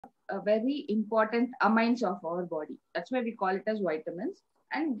a very important amines of our body. That's why we call it as vitamins.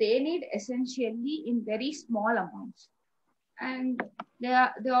 And they need essentially in very small amounts. And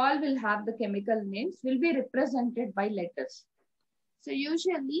they all will have the chemical names, will be represented by letters. So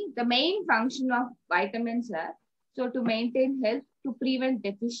usually the main function of vitamins are so to maintain health, to prevent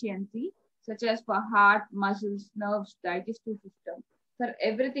deficiency, such as for heart, muscles, nerves, digestive system, for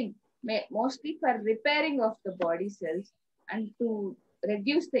everything, mostly for repairing of the body cells and to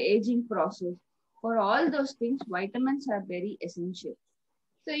reduce the aging process. For all those things, vitamins are very essential.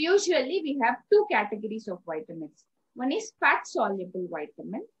 So usually we have two categories of vitamins. One is fat soluble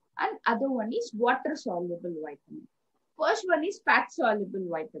vitamin and other one is water soluble vitamin. First one is fat soluble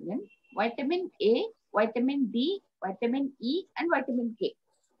vitamin, vitamin A, vitamin D, vitamin E, and vitamin K.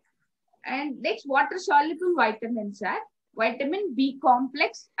 And next, water soluble vitamins are vitamin B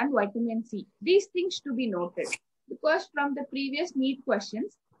complex and vitamin C. These things to be noted because from the previous NEET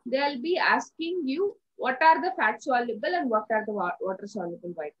questions, they'll be asking you what are the fat soluble and what are the water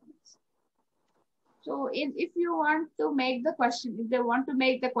soluble vitamins. So if you want to make the question, if they want to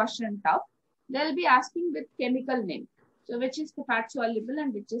make the question tough, they'll be asking with chemical name. So which is the fat soluble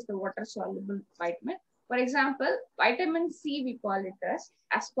and which is the water soluble vitamin. For example, vitamin C, we call it as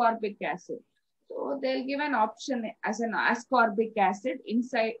ascorbic acid. So they'll give an option as an ascorbic acid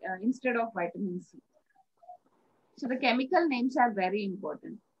inside instead of vitamin C. So the chemical names are very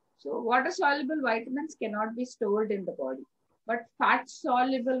important. So water soluble vitamins cannot be stored in the body, but fat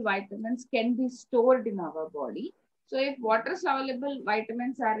soluble vitamins can be stored in our body. So if water soluble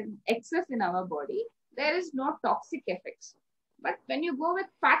vitamins are in excess in our body, there is no toxic effects. But when you go with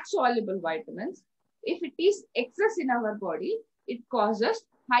fat soluble vitamins, if it is excess in our body, it causes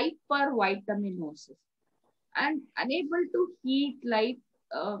hypervitaminosis and unable to heat like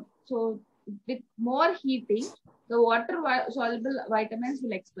so with more heating, the water soluble vitamins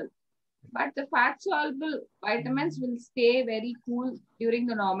will expel. But the fat soluble vitamins will stay very cool during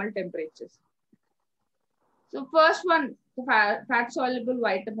the normal temperatures. So first one, the fat soluble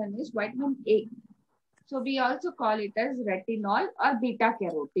vitamin is vitamin A. So we also call it as retinol or beta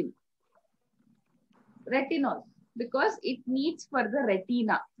carotene. Retinol, because it needs for the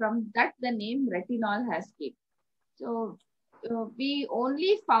retina. From that, the name retinol has came. So we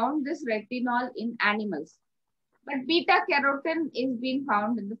only found this retinol in animals, but beta carotene is being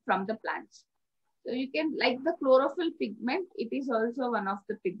found from the plants. So you can, like the chlorophyll pigment, it is also one of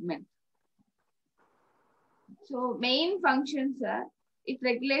the pigment. So main functions are, it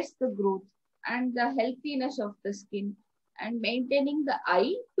regulates the growth and the healthiness of the skin and maintaining the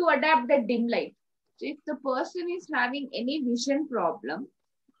eye to adapt the dim light. So if the person is having any vision problem,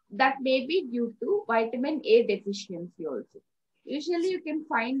 that may be due to vitamin A deficiency also. Usually you can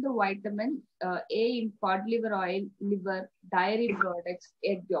find the vitamin A in cod liver oil, liver, dairy products,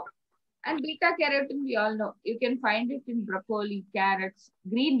 egg yolk. And beta carotene, we all know, you can find it in broccoli, carrots,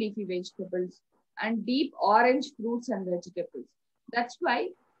 green leafy vegetables, and deep orange fruits and vegetables. That's why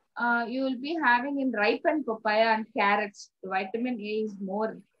you will be having in ripened papaya and carrots, the vitamin A is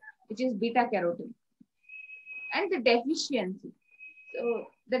more, which is beta carotene. And the deficiency. So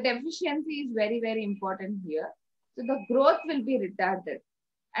the deficiency is very, very important here. So the growth will be retarded.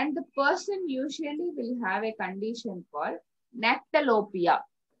 And the person usually will have a condition called nactalopia.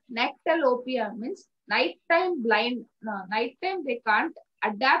 Nactalopia means nighttime blind, nighttime they can't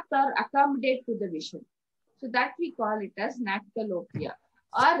adapt or accommodate to the vision. So that we call it as nactalopia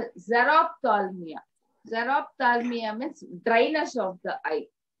or xerophthalmia. Xerophthalmia means dryness of the eye.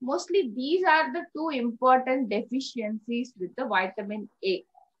 Mostly these are the two important deficiencies with the vitamin A.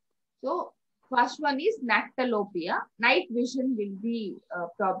 So first one is nactalopia. Night vision will be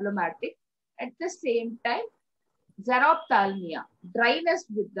problematic. At the same time, xerophthalmia, dryness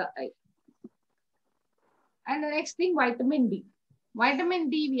with the eye. And the next thing, vitamin D. Vitamin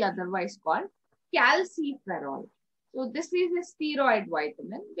D we otherwise call calciferol. So this is a steroid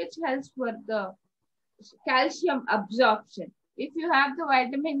vitamin which helps for the calcium absorption. If you have the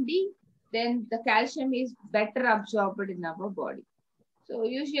vitamin D, then the calcium is better absorbed in our body. So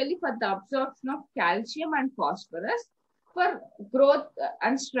usually for the absorption of calcium and phosphorus, for growth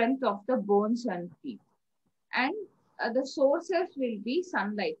and strength of the bones and teeth. And the sources will be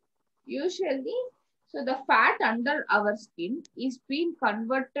sunlight. Usually, so the fat under our skin is being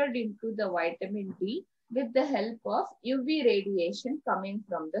converted into the vitamin D with the help of UV radiation coming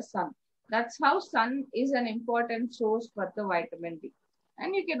from the sun. That's how sun is an important source for the vitamin D.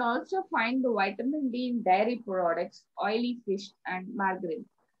 And you can also find the vitamin D in dairy products, oily fish, and margarine.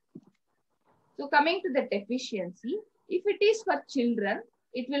 So coming to the deficiency, if it is for children,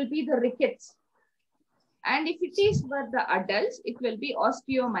 it will be the rickets. And if it is for the adults, it will be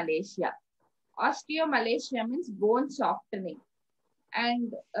osteomalacia. Osteomalacia means bone softening.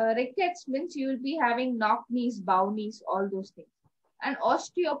 And rickets means you will be having knock knees, bow knees, all those things. And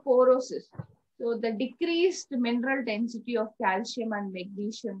osteoporosis. So the decreased mineral density of calcium and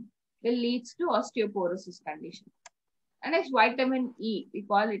magnesium will lead to osteoporosis condition. And next, vitamin E, we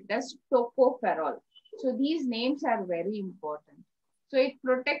call it as tocopherol. So these names are very important. So it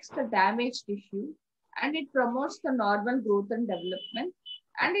protects the damaged tissue and it promotes the normal growth and development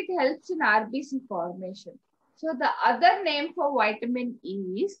and it helps in RBC formation. So the other name for vitamin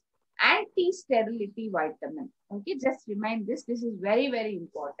E is anti-sterility vitamin. Okay, just remind this. This is very, very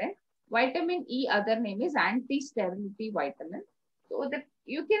important. Vitamin E other name is anti-sterility vitamin. So that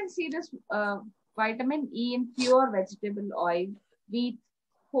you can see this vitamin E in pure vegetable oil, wheat,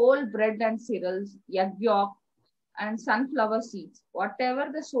 whole bread and cereals, egg yolk, and sunflower seeds.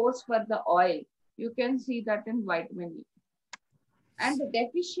 Whatever the source for the oil, you can see that in vitamin E. And the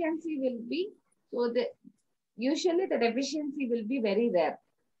deficiency will be, so usually the deficiency will be very rare.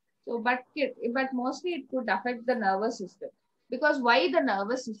 So, but mostly it could affect the nervous system. Because why the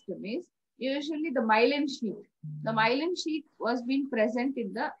nervous system is, usually the myelin sheath. The myelin sheath was being present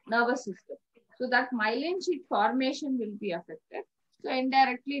in the nervous system. So that myelin sheath formation will be affected. So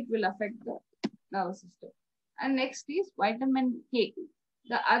indirectly it will affect the nervous system. And next is vitamin K.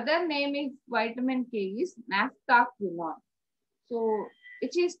 The other name is vitamin K is naphthalene. So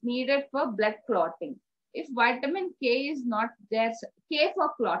which is needed for blood clotting. If vitamin K is not there, K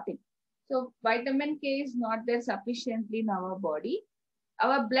for clotting. So vitamin K is not there sufficiently in our body,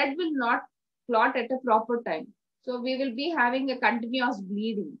 our blood will not clot at a proper time. So we will be having a continuous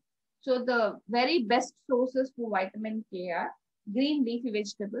bleeding. So the very best sources for vitamin K are green leafy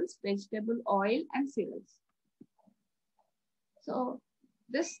vegetables, vegetable oil, and cereals. So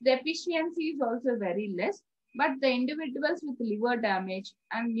this deficiency is also very less, but the individuals with liver damage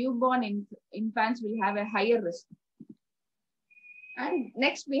and newborn infants will have a higher risk. And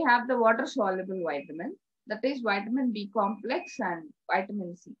next we have the water soluble vitamin, that is vitamin B complex and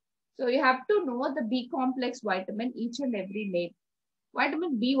vitamin C. So you have to know the B complex vitamin, each and every name.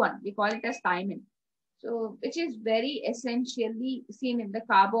 Vitamin B1, we call it as thiamine. So which is very essentially seen in the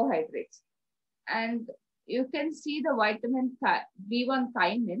carbohydrates. And you can see the vitamin B1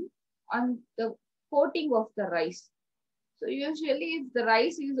 thiamine on the coating of the rice. So usually if the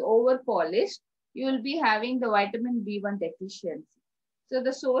rice is over polished, you will be having the vitamin B1 deficiency. So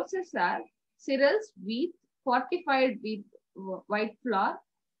the sources are cereals, wheat, fortified wheat, white flour,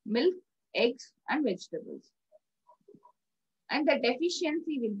 milk, eggs, and vegetables. And the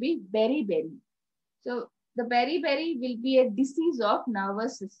deficiency will be beriberi. So the beriberi will be a disease of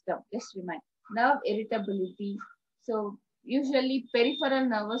nervous system. Just remind, nerve irritability. So usually peripheral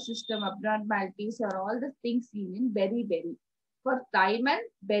nervous system abnormalities are all the things seen in beriberi. For thiamine,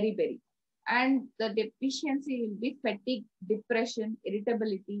 beriberi. And the deficiency will be fatigue, depression,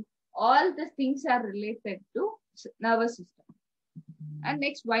 irritability. All the things are related to nervous system. And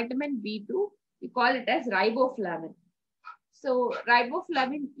next, vitamin B2, we call it as riboflavin. So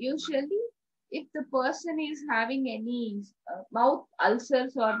riboflavin, usually if the person is having any mouth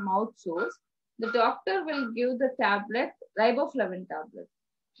ulcers or mouth sores, the doctor will give the tablet, riboflavin tablet,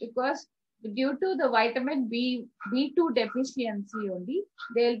 because due to the vitamin B2 deficiency only,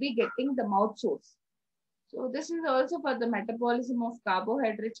 they'll be getting the mouth sores. So this is also for the metabolism of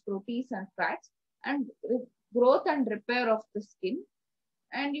carbohydrates, proteins, and fats, and growth and repair of the skin.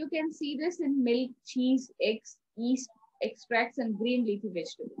 And you can see this in milk, cheese, eggs, yeast, extracts, and green leafy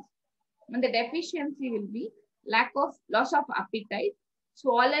vegetables. And the deficiency will be loss of appetite,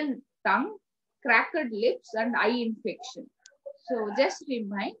 swollen tongue, cracked lips, and eye infection. So just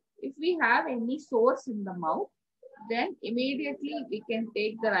remind, if we have any sores in the mouth, then immediately we can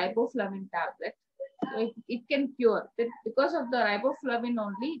take the riboflavin tablet. So it can cure. Because of the riboflavin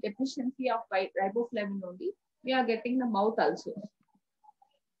only, deficiency of riboflavin only, we are getting the mouth ulcers.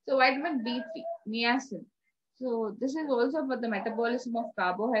 So vitamin B3, niacin. So this is also for the metabolism of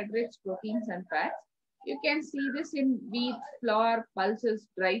carbohydrates, proteins, and fats. You can see this in wheat, flour, pulses,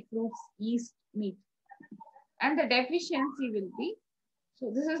 dry fruits, yeast, meat. And the deficiency will be,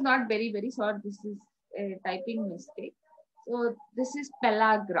 so this is not very, very short. This is a typing mistake. So this is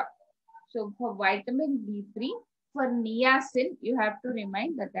pellagra. So for vitamin B3, for niacin, you have to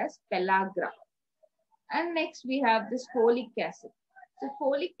remind that as pellagra. And next we have this folic acid. So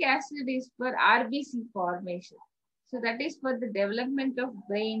folic acid is for RBC formation. So that is for the development of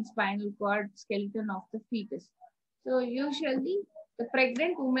brain, spinal cord, skeleton of the fetus. So usually the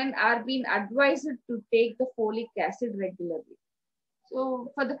pregnant women are being advised to take the folic acid regularly.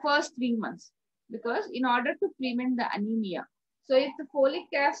 So for the first 3 months. because in order to prevent the anemia. So if the folic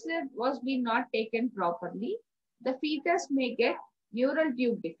acid was being not taken properly, the fetus may get neural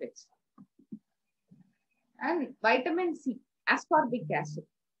tube defects. And vitamin C, ascorbic acid.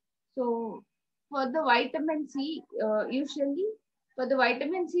 So for the vitamin C, usually for the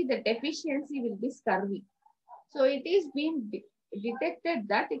vitamin C, the deficiency will be scurvy. So it is being detected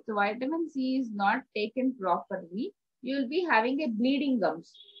that if the vitamin C is not taken properly, you will be having a bleeding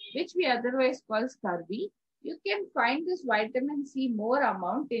gums, which we otherwise call scurvy. You can find this vitamin C more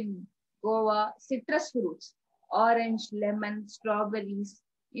amount in guava, citrus fruits, orange, lemon, strawberries,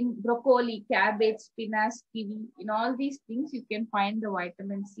 in broccoli, cabbage, spinach, kiwi. In all these things, you can find the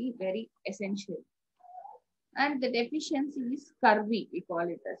vitamin C very essential. And the deficiency is scurvy, we call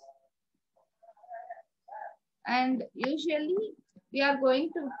it as. And usually we are going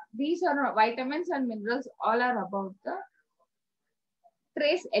to, these are vitamins and minerals, all are about the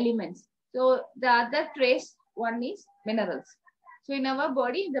trace elements. So the other trace one is minerals. So in our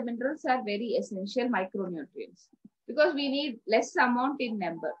body, the minerals are very essential micronutrients because we need less amount in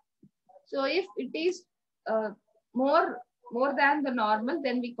number. So if it is more than the normal,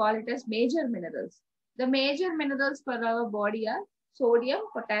 then we call it as major minerals. The major minerals for our body are sodium,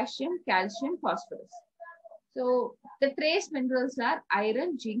 potassium, calcium, phosphorus. So the trace minerals are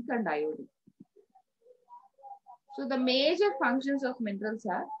iron, zinc, and iodine. So the major functions of minerals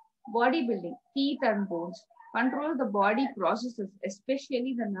are bodybuilding, teeth and bones, control the body processes,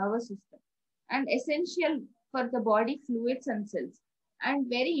 especially the nervous system, and essential for the body fluids and cells, and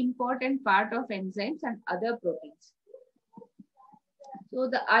very important part of enzymes and other proteins. So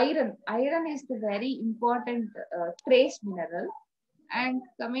the iron is the very important trace mineral. And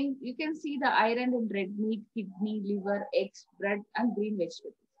coming, you can see the iron in red meat, kidney, liver, eggs, bread, and green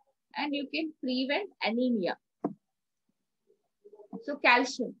vegetables. And you can prevent anemia. So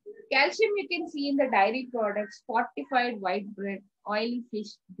calcium. Calcium you can see in the dairy products, fortified white bread, oily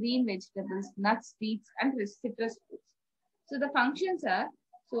fish, green vegetables, nuts, seeds, and citrus fruits. So the functions are,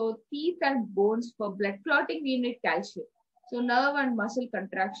 so teeth and bones for blood clotting, we need calcium. So nerve and muscle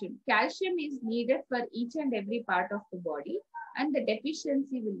contraction. Calcium is needed for each and every part of the body, and the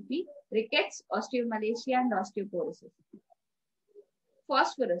deficiency will be rickets, osteomalacia, and osteoporosis.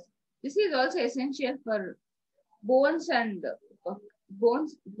 Phosphorus. This is also essential for bones and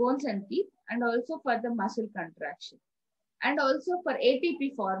bones and teeth, and also for the muscle contraction, and also for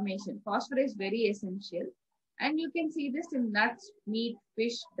ATP formation. Phosphorus is very essential, and you can see this in nuts, meat,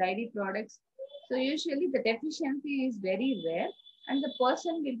 fish, dairy products. So usually the deficiency is very rare, and the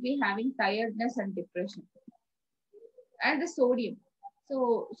person will be having tiredness and depression. And the sodium.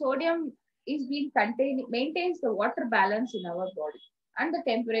 So sodium is being contained, maintains the water balance in our body and the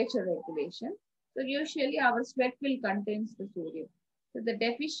temperature regulation. So usually our sweat will contain the sodium. So the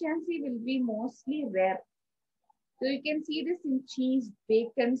deficiency will be mostly rare. So you can see this in cheese,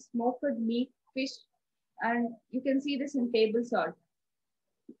 bacon, smoked meat, fish, and you can see this in table salt.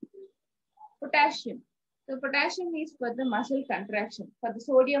 Potassium. So potassium is for the muscle contraction, for the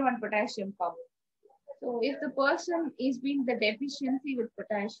sodium and potassium pump. So if the person is being the deficiency with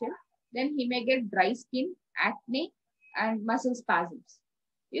potassium, then he may get dry skin, acne, and muscle spasms.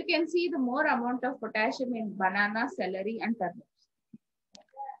 You can see the more amount of potassium in banana, celery, and turnips.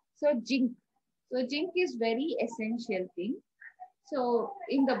 So zinc. So zinc is very essential thing. So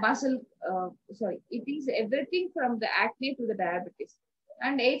in the muscle, it is everything from the acne to the diabetes,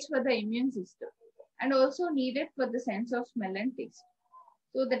 and aids for the immune system, and also needed for the sense of smell and taste.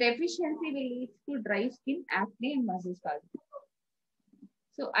 So the deficiency will lead to dry skin, acne, and muscle spasm.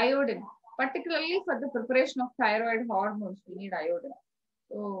 So iodine, particularly for the preparation of thyroid hormones, we need iodine.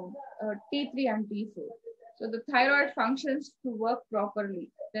 So T3 and T4. So the thyroid functions to work properly,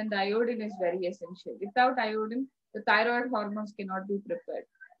 then the iodine is very essential. Without iodine, the thyroid hormones cannot be prepared.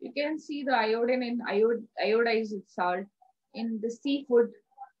 You can see the iodine in iodized salt in the seafood,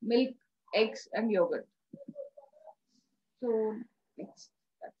 milk, eggs, and yogurt. So next,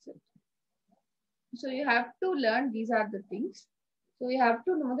 that's it. So you have to learn these are the things. So you have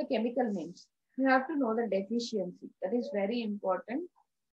to know the chemical names. You have to know the deficiency. That is very important.